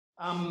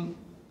Um,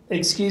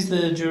 Excuse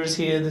the jurors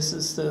here, this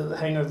is the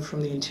hangover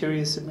from the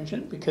interior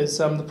submission because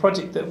the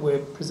project that we're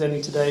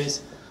presenting today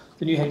is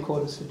the new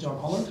headquarters for John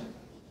Holland.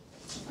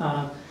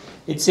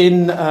 It's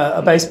in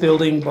a base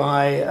building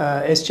by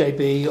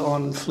SJB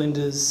on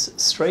Flinders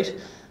Street,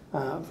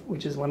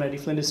 which is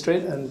 180 Flinders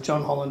Street, and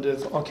John Holland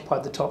have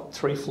occupied the top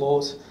 3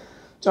 floors.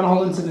 John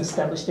Holland's an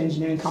established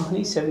engineering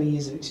company, 70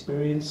 years of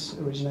experience,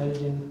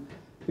 originated in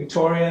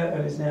Victoria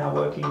and is now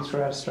working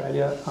throughout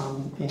Australia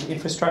in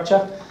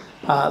infrastructure.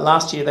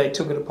 Last year they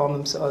took it upon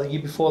themselves, or the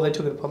year before they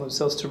took it upon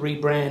themselves to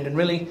rebrand and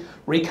really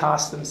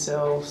recast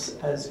themselves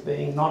as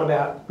being not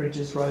about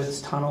bridges,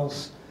 roads,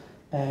 tunnels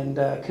and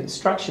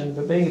construction,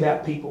 but being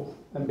about people,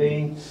 and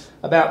being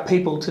about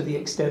people to the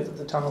extent that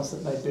the tunnels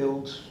that they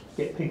build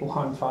get people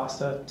home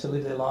faster to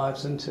live their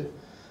lives and to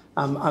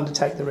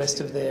undertake the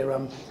rest of their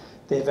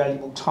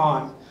valuable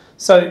time.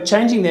 So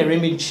changing their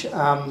image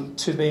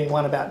to being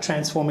one about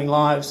transforming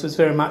lives was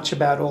very much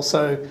about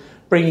also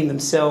bringing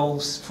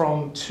themselves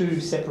from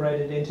 2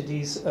 separated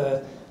entities,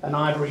 an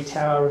ivory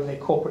tower and their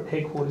corporate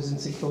headquarters in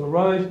St Kilda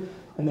Road,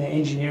 and their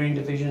engineering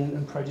division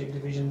and project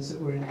divisions that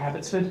were in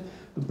Abbotsford,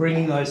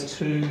 bringing those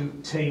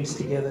 2 teams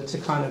together to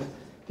kind of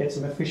get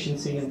some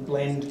efficiency and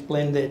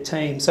blend their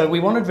team. So we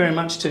wanted very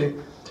much to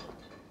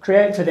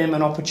create for them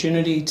an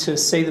opportunity to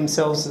see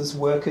themselves as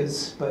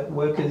workers, but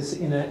workers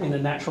in a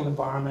natural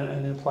environment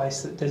and in a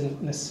place that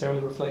doesn't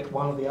necessarily reflect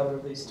one or the other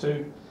of these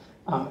 2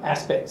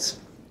 aspects.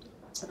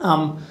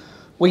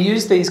 We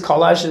use these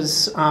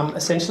collages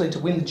essentially to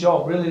win the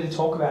job, really to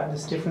talk about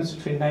this difference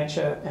between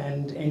nature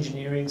and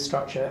engineering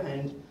structure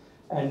and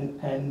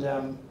kind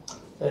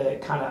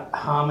of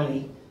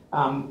harmony.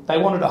 They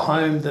wanted a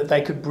home that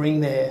they could bring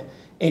their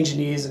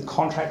engineers and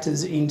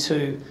contractors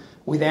into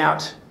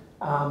without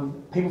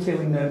people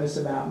feeling nervous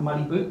about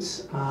muddy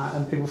boots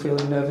and people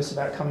feeling nervous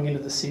about coming into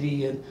the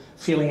city and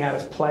feeling out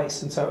of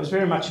place. And so it was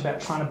very much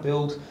about trying to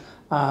build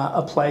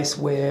a place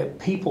where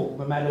people,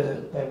 no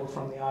matter they were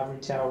from the ivory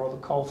tower or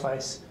the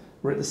coalface,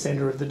 were at the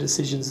centre of the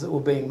decisions that were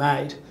being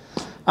made.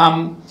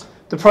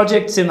 The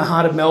project's in the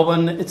heart of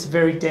Melbourne. It's a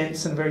very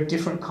dense and very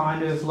different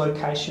kind of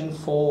location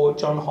for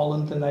John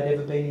Holland than they'd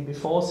ever been in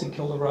before. St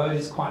Kilda Road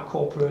is quite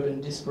corporate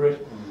and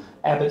disparate.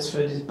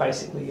 Abbotsford is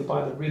basically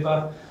by the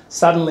river.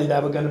 Suddenly they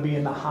were going to be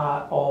in the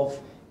heart of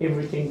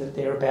everything that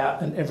they're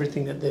about and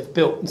everything that they've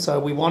built. And so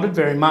we wanted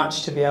very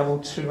much to be able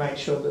to make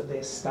sure that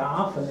their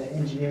staff and their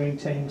engineering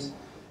teams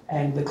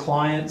and the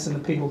clients and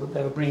the people that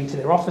they were bringing to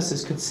their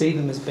offices could see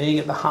them as being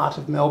at the heart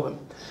of Melbourne.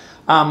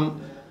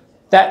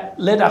 That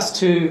led us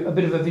to a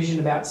bit of a vision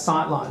about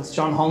sightlines.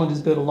 John Holland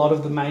has built a lot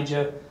of the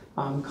major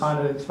and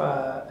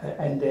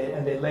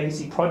their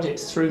legacy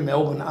projects through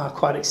Melbourne are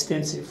quite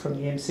extensive, from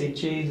the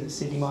MCG to the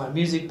Sydney Myer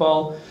Music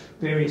Bowl,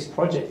 various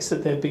projects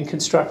that they've been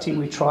constructing.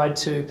 We tried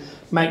to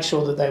make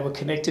sure that they were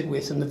connected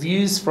with, and the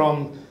views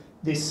from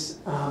this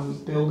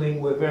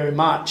building were very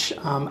much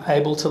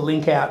able to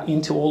link out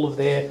into all of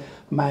their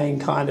main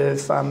kind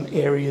of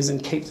areas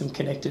and keep them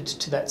connected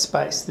to that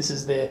space. This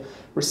is their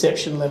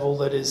reception level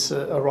that is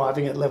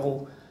arriving at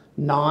level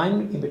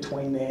 9 in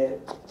between their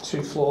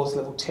 2 floors,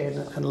 level 10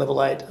 and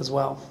level 8 as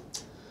well.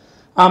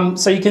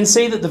 So you can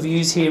see that the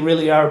views here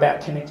really are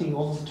about connecting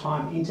all the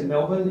time into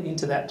Melbourne,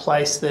 into that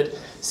place that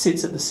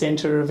sits at the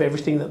centre of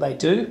everything that they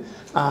do,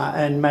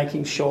 and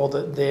making sure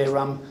that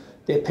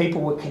their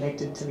people were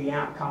connected to the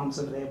outcomes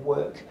of their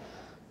work.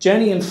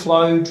 Journey and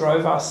flow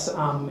drove us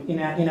in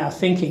our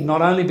thinking,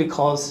 not only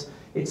because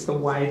it's the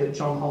way that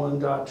John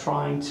Holland are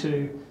trying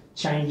to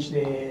change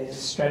their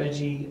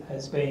strategy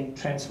as being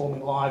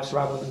transforming lives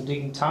rather than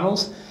digging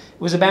tunnels.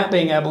 It was about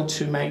being able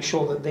to make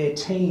sure that their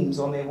teams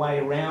on their way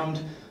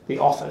around the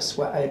office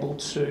were able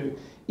to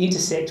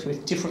intersect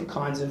with different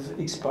kinds of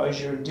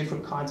exposure and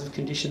different kinds of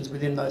conditions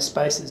within those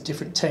spaces,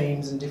 different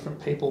teams and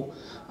different people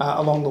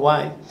along the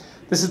way.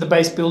 This is the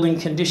base building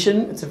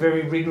condition. It's a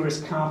very rigorous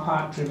car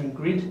park driven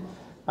grid.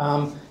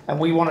 And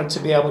we wanted to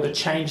be able to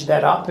change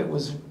that up. It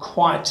was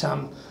quite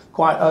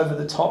over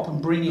the top,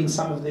 and bring in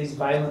some of these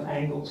valent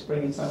angles,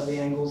 bring in some of the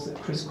angles that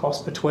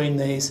crisscross between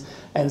these,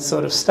 and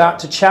sort of start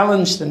to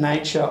challenge the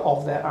nature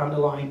of that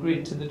underlying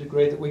grid to the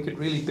degree that we could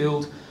really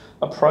build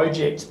a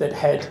project that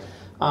had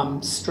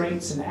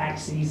streets and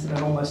axes and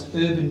an almost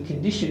urban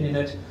condition in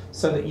it,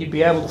 so that you'd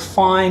be able to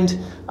find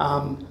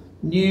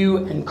new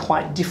and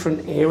quite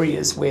different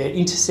areas where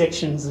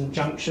intersections and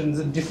junctions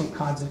and different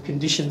kinds of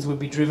conditions would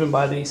be driven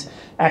by these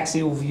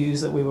axial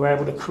views that we were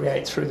able to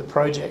create through the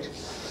project.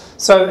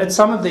 So at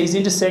some of these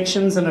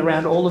intersections and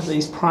around all of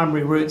these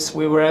primary routes,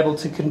 we were able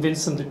to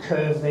convince them to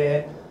curve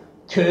their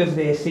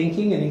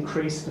thinking and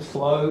increase the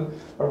flow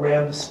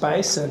around the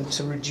space, and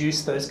to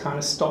reduce those kind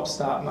of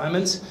stop-start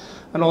moments,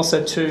 and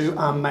also to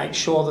make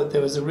sure that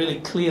there was a really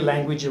clear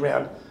language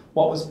around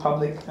what was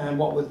public and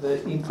what were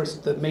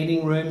the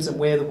meeting rooms and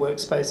where the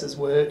workspaces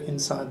were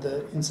inside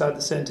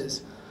the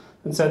centres.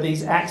 And so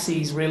these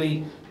axes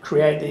really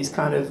create these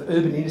kind of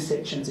urban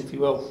intersections, if you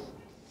will.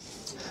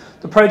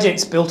 The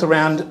project's built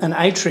around an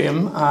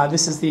atrium.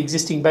 This is the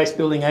existing base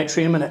building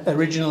atrium, and it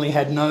originally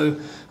had no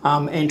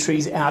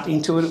entries out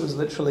into it. It was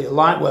literally a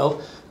light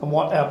well. And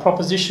what our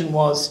proposition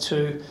was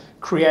to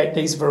create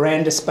these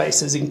veranda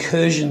spaces,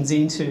 incursions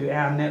into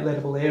our net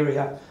lettable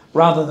area,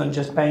 rather than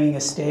just banging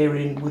a stair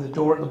in with a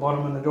door at the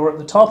bottom and a door at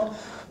the top.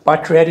 By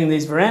creating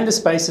these veranda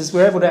spaces,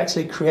 we're able to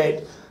actually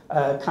create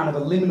kind of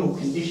a liminal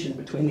condition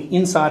between the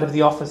inside of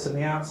the office and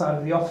the outside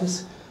of the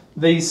office.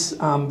 These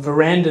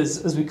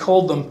verandas, as we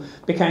called them,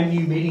 became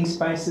new meeting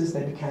spaces.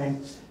 They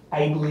became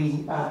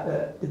ably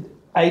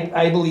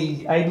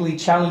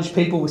challenged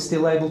people were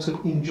still able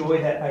to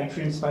enjoy that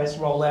atrium space,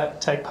 roll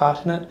out, take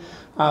part in it.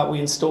 We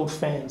installed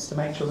fans to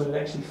make sure that it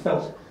actually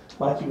felt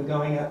like you were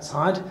going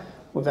outside.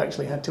 We've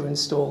actually had to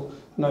install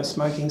no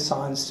smoking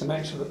signs to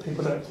make sure that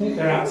people don't think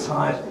they're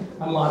outside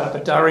and light up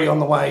a durry on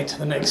the way to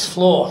the next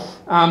floor.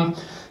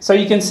 So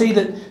you can see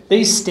that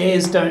these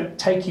stairs don't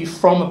take you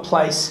from a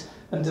place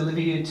and deliver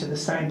you to the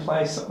same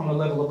place on a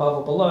level above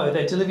or below.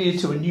 They deliver you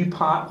to a new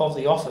part of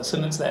the office,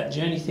 and it's that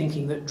journey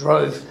thinking that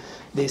drove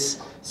this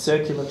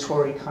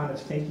circulatory kind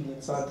of thinking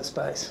inside the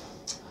space.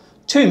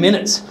 2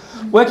 minutes.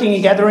 Working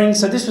and gathering.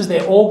 So this was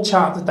their org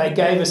chart that they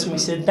gave us, and we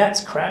said,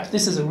 that's crap.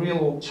 This is a real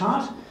org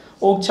chart.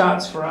 Org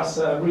charts for us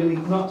are really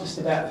not just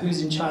about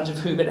who's in charge of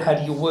who, but how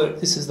do you work.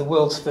 This is the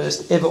world's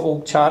first ever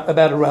org chart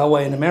about a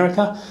railway in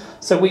America.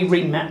 So we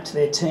remapped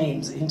their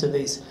teams into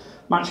these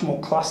much more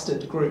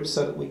clustered groups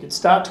so that we could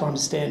start to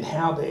understand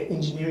how their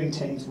engineering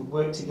teams would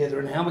work together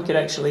and how we could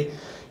actually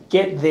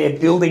get their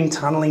building,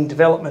 tunnelling,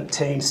 development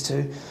teams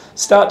to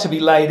start to be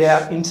laid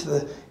out into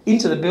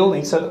the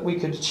building so that we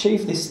could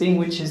achieve this thing,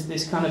 which is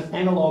this kind of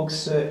analogue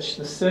search,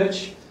 the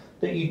search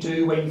that you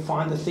do where you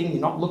find the thing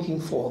you're not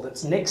looking for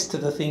that's next to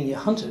the thing you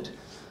hunted.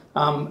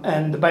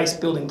 And the base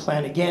building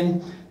plan,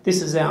 again,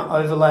 this is our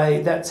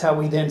overlay. That's how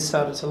we then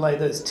started to lay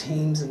those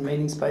teams and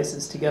meeting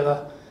spaces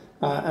together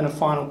and a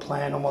final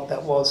plan on what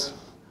that was.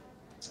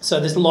 So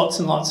there's lots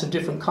and lots of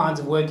different kinds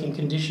of working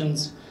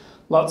conditions,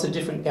 lots of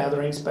different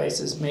gathering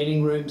spaces,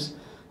 meeting rooms,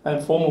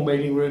 and formal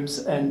meeting rooms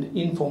and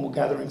informal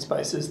gathering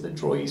spaces that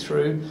draw you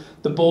through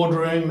the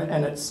boardroom,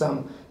 and it's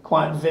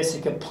quite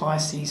vesica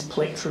Pisces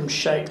plectrum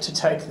shape to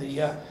take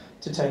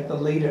the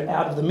leader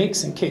out of the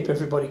mix and keep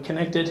everybody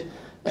connected,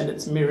 and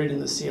it's mirrored in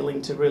the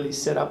ceiling to really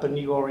set up a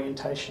new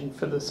orientation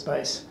for the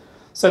space.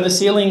 So the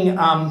ceiling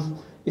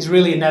is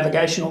really a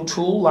navigational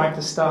tool like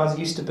the stars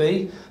used to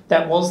be.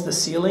 That was the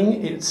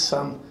ceiling.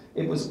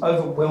 It was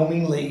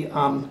overwhelmingly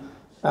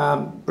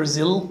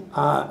Brazil,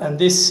 and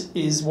this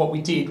is what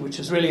we did, which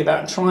is really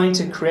about trying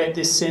to create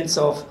this sense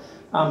of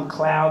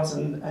clouds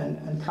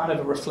and kind of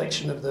a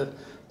reflection of the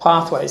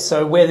pathways.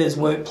 So where there's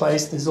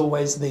workplace, there's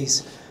always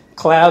these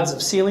clouds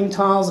of ceiling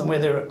tiles, and where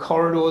there are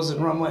corridors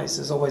and runways,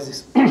 there's always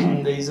this,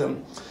 these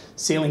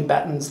ceiling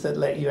battens that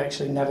let you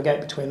actually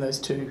navigate between those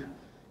two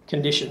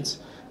conditions.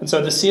 And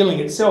so the ceiling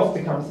itself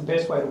becomes the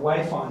best way to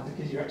wayfind,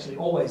 because you're actually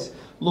always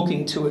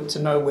looking to it to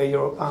know where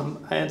your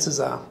answers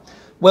are.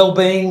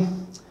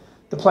 Wellbeing.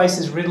 The place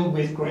is riddled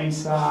with Green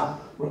Star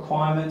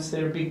requirements.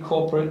 They're a big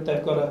corporate.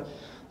 They've got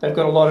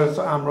a lot of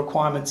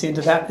requirements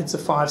into that. It's a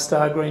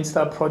 5-star Green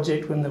Star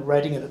project when they're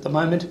rating it at the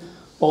moment.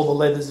 All the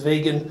leather's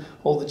vegan,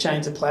 all the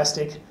chains are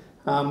plastic.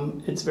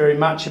 It's very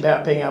much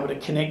about being able to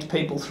connect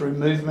people through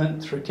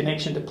movement, through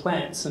connection to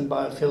plants and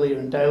biophilia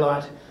and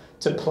daylight,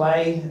 to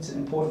play. It's an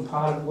important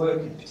part of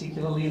work,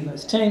 particularly in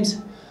those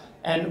teams,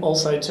 and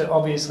also to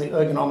obviously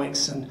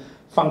ergonomics and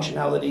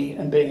functionality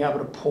and being able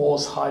to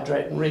pause,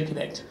 hydrate and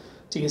reconnect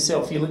to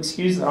yourself. You'll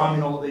excuse that I'm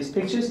in all of these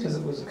pictures because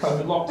it was a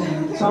COVID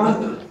lockdown at the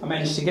time. I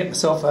managed to get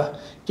myself a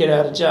get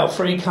out of jail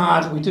free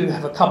card. We do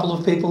have a couple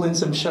of people in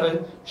some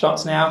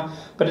shots now,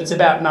 but it's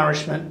about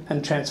nourishment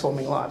and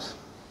transforming lives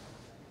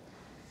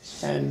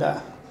and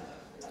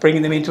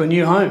bringing them into a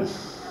new home.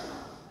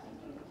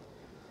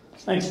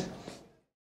 Thanks.